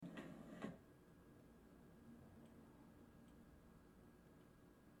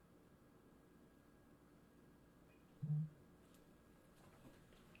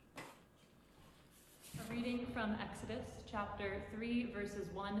from Exodus chapter 3, verses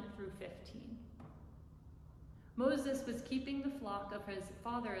 1 through 15. Moses was keeping the flock of his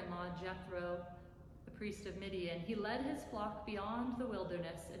father-in-law Jethro, the priest of Midian. He led his flock beyond the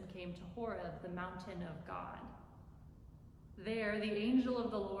wilderness and came to Horeb, the mountain of God. There, the angel of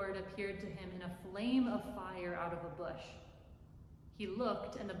the Lord appeared to him in a flame of fire out of a bush. He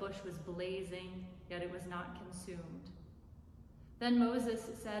looked, and the bush was blazing, yet it was not consumed. Then Moses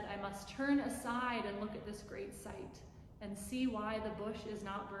said, "I must turn aside and look at this great sight, and see why the bush is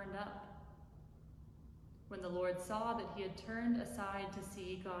not burned up." When the Lord saw that he had turned aside to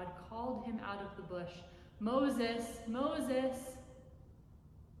see, God called him out of the bush, "Moses, Moses!"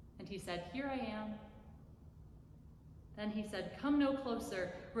 And he said, "Here I am." Then he said, "Come no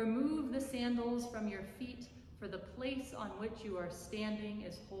closer. Remove the sandals from your feet, for the place on which you are standing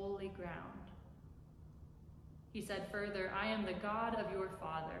is holy ground." He said further, "I am the God of your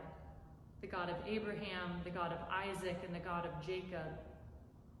father, the God of Abraham, the God of Isaac, and the God of Jacob."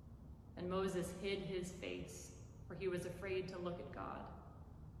 And Moses hid his face, for he was afraid to look at God.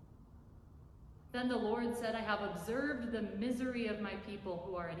 Then the Lord said, "I have observed the misery of my people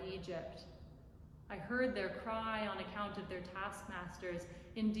who are in Egypt. I heard their cry on account of their taskmasters.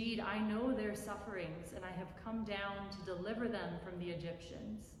 Indeed, I know their sufferings, and I have come down to deliver them from the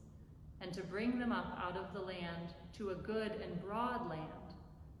Egyptians, and to bring them up out of the land to a good and broad land,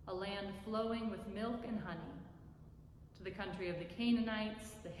 a land flowing with milk and honey, to the country of the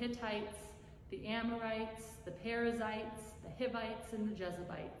Canaanites, the Hittites, the Amorites, the Perizzites, the Hivites, and the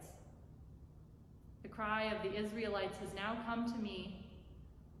Jebusites. The cry of the Israelites has now come to me.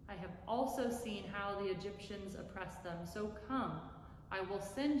 I have also seen how the Egyptians oppress them. So come, I will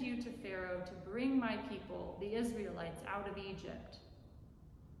send you to Pharaoh to bring my people, the Israelites, out of Egypt."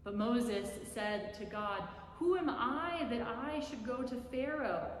 But Moses said to God, "Who am I that I should go to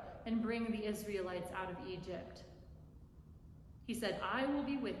Pharaoh and bring the Israelites out of Egypt?" He said, "I will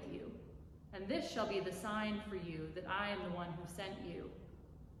be with you, and this shall be the sign for you that I am the one who sent you.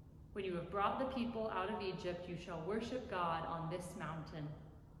 When you have brought the people out of Egypt, you shall worship God on this mountain."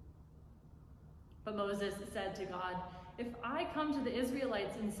 But Moses said to God, "If I come to the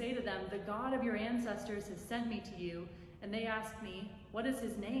Israelites and say to them, 'The God of your ancestors has sent me to you,' and they ask me, 'What is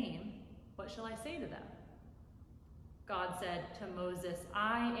his name?' what shall I say to them?" God said to Moses,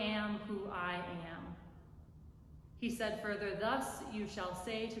 "I am who I am." He said further, "Thus you shall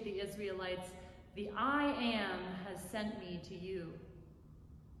say to the Israelites, 'The I am has sent me to you.'"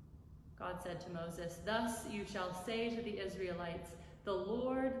 God said to Moses, "Thus you shall say to the Israelites, 'The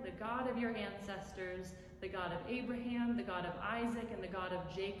Lord, the God of your ancestors, the God of Abraham, the God of Isaac, and the God of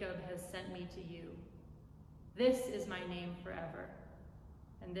Jacob has sent me to you. This is my name forever,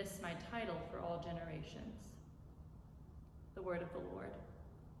 and this my title for all generations.'" The word of the Lord.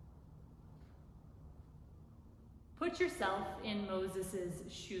 Put yourself in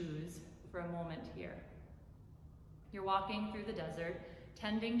Moses' shoes for a moment here. You're walking through the desert,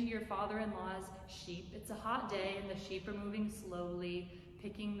 tending to your father-in-law's sheep. It's a hot day, and the sheep are moving slowly,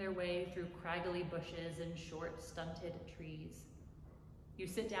 picking their way through craggly bushes and short, stunted trees. You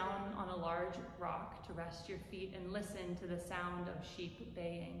sit down on a large rock to rest your feet and listen to the sound of sheep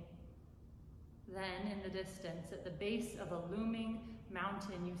baying. Then, in the distance, at the base of a looming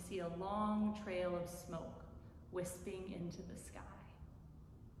mountain, you see a long trail of smoke wisping into the sky.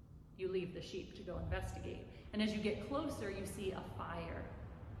 You leave the sheep to go investigate, and as you get closer, you see a fire.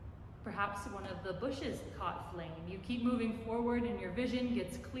 Perhaps one of the bushes caught flame. You keep moving forward, and your vision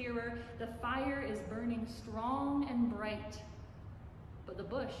gets clearer. The fire is burning strong and bright, but the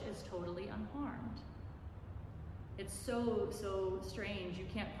bush is totally unharmed. It's so strange, you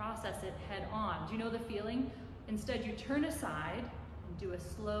can't process it head on. Do you know the feeling? Instead, you turn aside and do a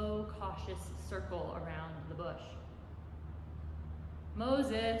slow, cautious circle around the bush.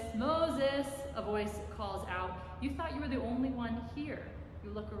 "Moses, Moses," a voice calls out. You thought you were the only one here.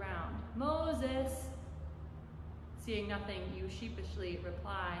 You look around. "Moses." Seeing nothing, you sheepishly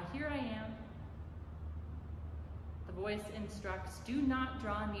reply, "Here I am." The voice instructs, "Do not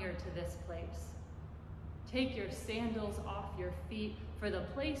draw near to this place. Take your sandals off your feet, for the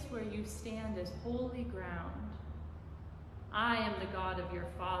place where you stand is holy ground. I am the God of your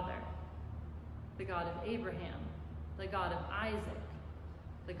father, the God of Abraham, the God of Isaac,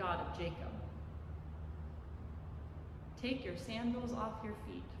 the God of Jacob. Take your sandals off your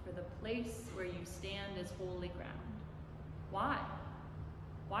feet, for the place where you stand is holy ground." Why?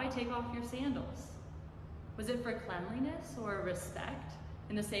 Why take off your sandals? Was it for cleanliness or respect?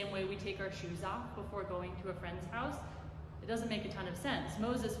 In the same way we take our shoes off before going to a friend's house? It doesn't make a ton of sense.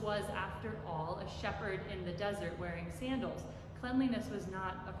 Moses was, after all, a shepherd in the desert wearing sandals. Cleanliness was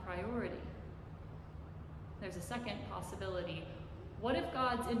not a priority. there's a second possibility. What if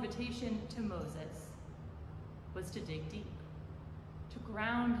God's invitation to Moses was to dig deep, to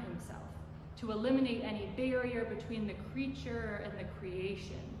ground himself, to eliminate any barrier between the creature and the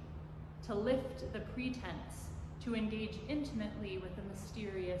creation, to lift the pretense, to engage intimately with the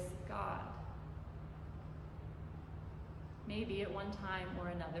mysterious God? Maybe at one time or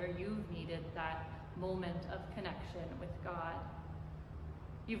another, you've needed that moment of connection with God.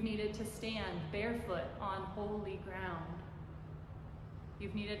 You've needed to stand barefoot on holy ground.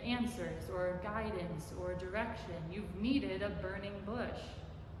 You've needed answers or guidance or direction. You've needed a burning bush.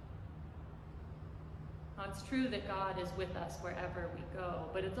 Now, it's true that God is with us wherever we go,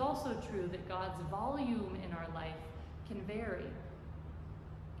 but it's also true that God's volume in our life can vary.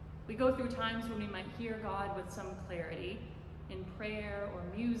 We go through times when we might hear God with some clarity, in prayer or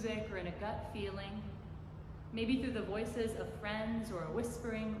music or in a gut feeling, maybe through the voices of friends or a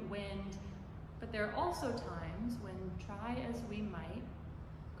whispering wind. But there are also times when, try as we might,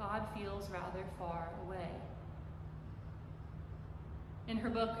 God feels rather far away. In her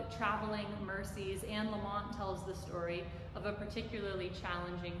book, Traveling Mercies, Anne Lamott tells the story of a particularly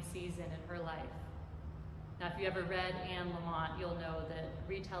challenging season in her life. Now, if you ever read Anne Lamott, you'll know that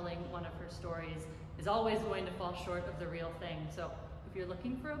retelling one of her stories is always going to fall short of the real thing. So if you're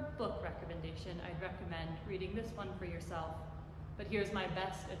looking for a book recommendation, I'd recommend reading this one for yourself. But here's my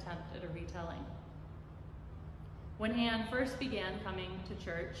best attempt at a retelling. When Anne first began coming to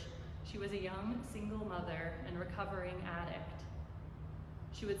church, she was a young single mother and recovering addict.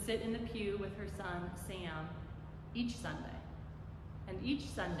 She would sit in the pew with her son, Sam, each Sunday. And each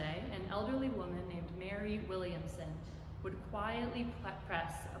Sunday, an elderly woman named Mary Williamson would quietly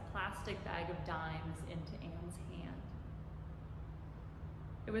press a plastic bag of dimes into Anne's hand.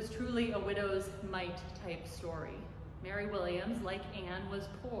 It was truly a widow's mite type story. Mary Williams, like Anne, was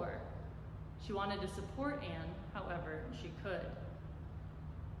poor. She wanted to support Anne however she could.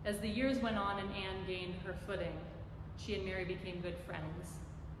 As the years went on and Anne gained her footing, she and Mary became good friends.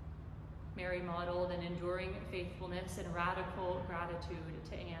 Mary modeled an enduring faithfulness and radical gratitude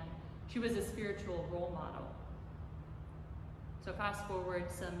to Anne. She was a spiritual role model. So fast forward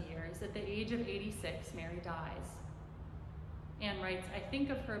some years, at the age of 86, Mary dies. Anne writes, "I think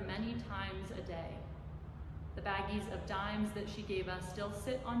of her many times a day. The baggies of dimes that she gave us still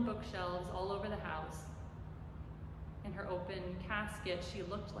sit on bookshelves all over the house. In her open casket, she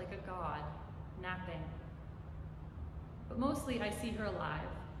looked like a god, napping. But mostly I see her alive,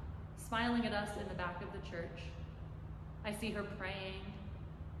 smiling at us in the back of the church. I see her praying.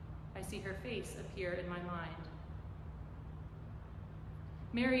 I see her face appear in my mind."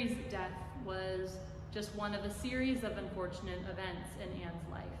 Mary's death was just one of a series of unfortunate events in Anne's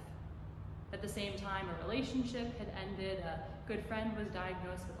life. At the same time, a relationship had ended, a good friend was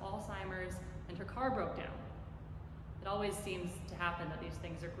diagnosed with Alzheimer's, and her car broke down. It always seems to happen that these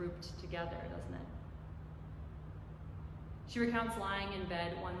things are grouped together, doesn't it? She recounts lying in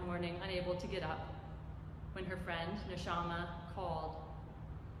bed one morning, unable to get up, when her friend, Neshama, called,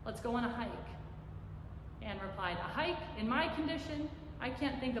 "Let's go on a hike." Anne replied, "A hike? In my condition? I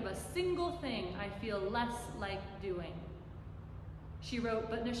can't think of a single thing I feel less like doing." She wrote,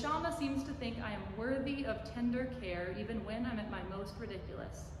 "But Neshama seems to think I am worthy of tender care even when I'm at my most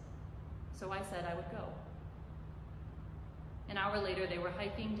ridiculous. So I said I would go." An hour later, they were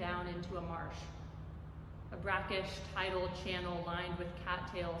hiking down into a marsh. A brackish tidal channel lined with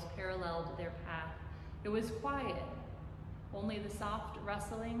cattails paralleled their path. It was quiet, only the soft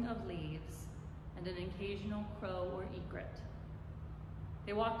rustling of leaves and an occasional crow or egret.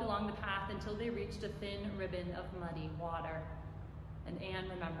 They walked along the path until they reached a thin ribbon of muddy water, and Anne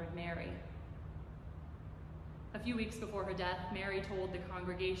remembered Mary. A few weeks before her death, Mary told the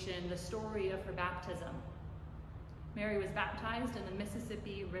congregation the story of her baptism. Mary was baptized in the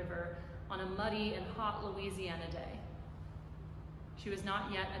Mississippi River on a muddy and hot Louisiana day. She was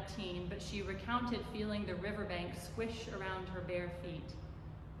not yet a teen, but she recounted feeling the riverbank squish around her bare feet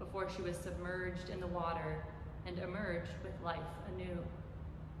before she was submerged in the water and emerged with life anew.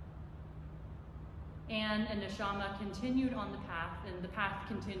 Anne and Neshama continued on the path, and the path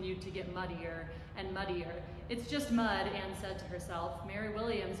continued to get muddier and muddier. "It's just mud," Anne said to herself. "Mary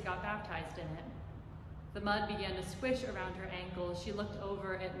Williams got baptized in it." The mud began to squish around her ankles. She looked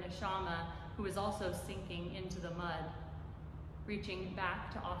over at Neshama, who was also sinking into the mud. Reaching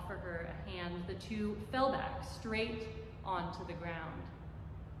back to offer her a hand, the two fell back straight onto the ground.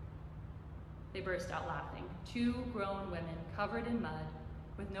 They burst out laughing. Two grown women covered in mud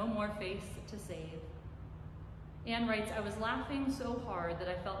with no more face to save. Anne writes, "I was laughing so hard that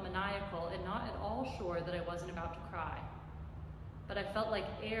I felt maniacal and not at all sure that I wasn't about to cry. but I felt like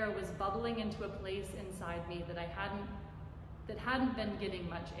air was bubbling into a place inside me that hadn't been getting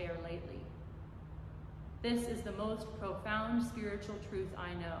much air lately. This is the most profound spiritual truth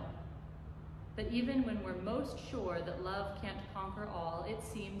I know, that even when we're most sure that love can't conquer all, it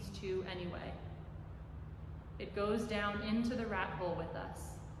seems to anyway. It goes down into the rat hole with us,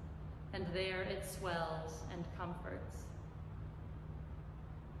 and there it swells and comforts.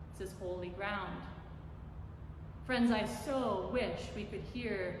 This is holy ground. Friends, I so wish we could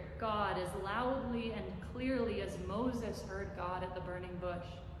hear God as loudly and clearly as Moses heard God at the burning bush.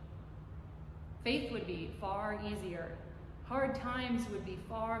 Faith would be far easier. Hard times would be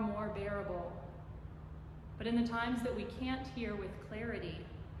far more bearable. But in the times that we can't hear with clarity,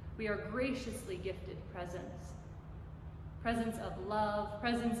 we are graciously gifted presence. Presence of love,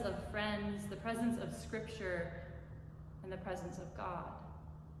 presence of friends, the presence of Scripture, and the presence of God.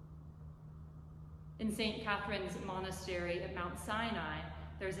 In St. Catherine's Monastery at Mount Sinai,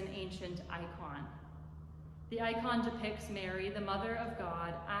 there's an ancient icon. The icon depicts Mary, the Mother of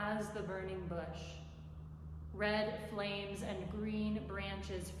God, as the burning bush. Red flames and green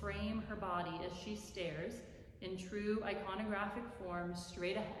branches frame her body as she stares, in true iconographic form,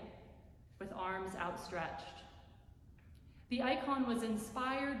 straight ahead, with arms outstretched. The icon was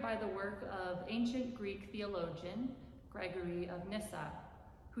inspired by the work of ancient Greek theologian Gregory of Nyssa,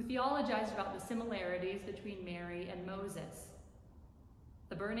 who theologized about the similarities between Mary and Moses.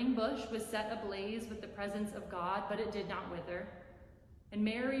 The burning bush was set ablaze with the presence of God, but it did not wither. And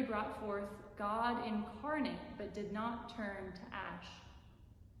Mary brought forth God incarnate, but did not turn to ash.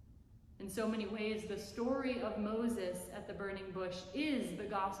 In so many ways, the story of Moses at the burning bush is the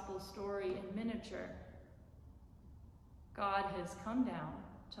gospel story in miniature. God has come down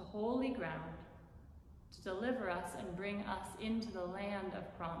to holy ground to deliver us and bring us into the land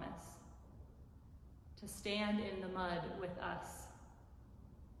of promise, to stand in the mud with us.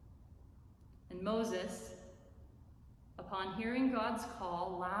 And Moses, upon hearing God's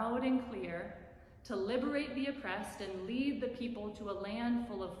call loud and clear to liberate the oppressed and lead the people to a land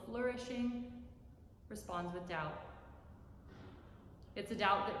full of flourishing, responds with doubt. It's a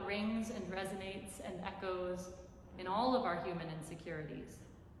doubt that rings and resonates and echoes in all of our human insecurities.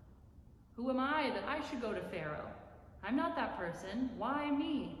 Who am I that I should go to Pharaoh? I'm not that person. Why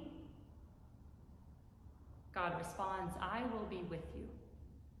me? God responds, I will be with you.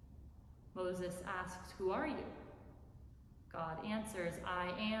 Moses asks, who are you? God answers,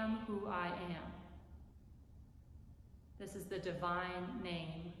 I am who I am. This is the divine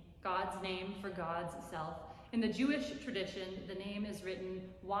name, God's name for God's self. In the Jewish tradition, the name is written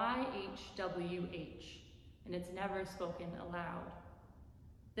YHWH, and it's never spoken aloud.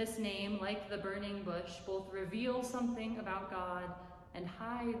 This name, like the burning bush, both reveals something about God and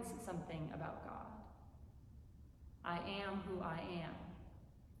hides something about God. I am who I am.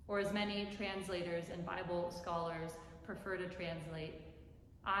 Or as many translators and Bible scholars prefer to translate,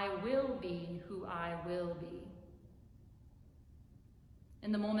 I will be who I will be.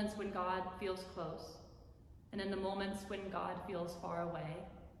 In the moments when God feels close, and in the moments when God feels far away,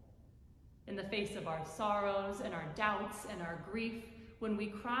 in the face of our sorrows and our doubts and our grief, when we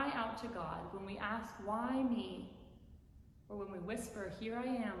cry out to God, when we ask, why me? Or when we whisper, here I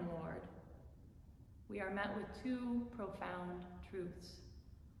am, Lord, we are met with two profound truths.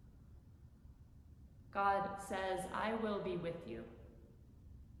 God says, I will be with you.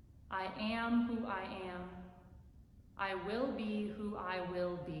 I am who I am. I will be who I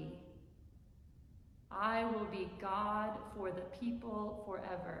will be. I will be God for the people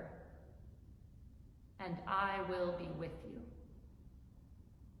forever, and I will be with you.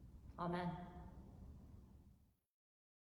 Amen.